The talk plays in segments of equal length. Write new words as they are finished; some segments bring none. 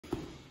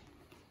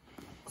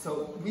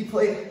So we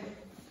played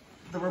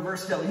the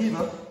reverse Del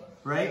Hiva,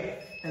 right?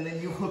 And then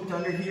you hooked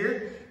under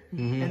here,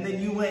 and then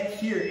you went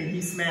here and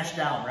he smashed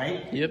down,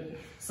 right? Yep.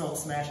 So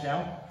smash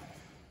down,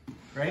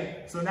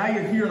 right? So now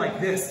you're here like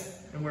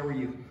this, and where were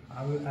you?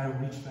 I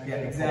reached back. Yeah,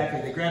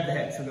 exactly. They grab the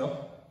head, so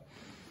go.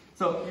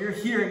 So you're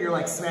here and you're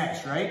like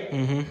smashed,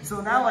 right? So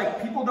now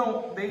like people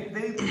don't, they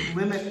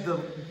limit the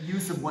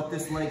use of what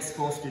this leg's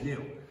supposed to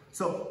do.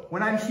 So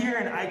when I'm here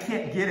and I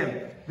can't get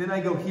him, then I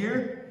go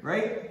here,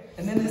 right?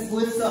 And then this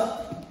lifts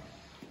up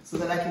so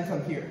that I can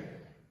come here,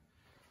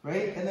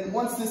 right? And then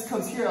once this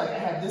comes here, like I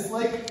have this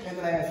leg and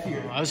then I have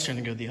here. Oh, I was trying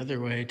to go the other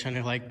way, trying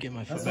to like get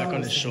my foot back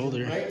on his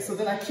shoulder. Right? So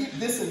then I keep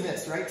this and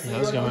this, right? So Yeah, I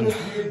was you're going. in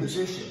this weird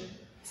position.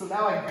 So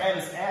now I grab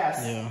his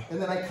ass, Yeah.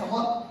 and then I come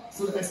up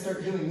so that I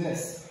start doing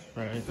this.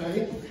 Right.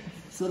 Right?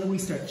 So then we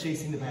start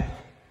chasing the back.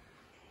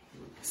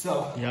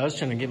 So. Yeah, I was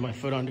trying to get my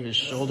foot onto his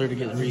shoulder to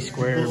get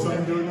re-squared.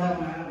 Doing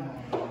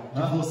that?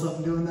 Did you pull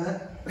something doing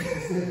that?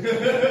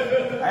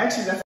 I actually, that's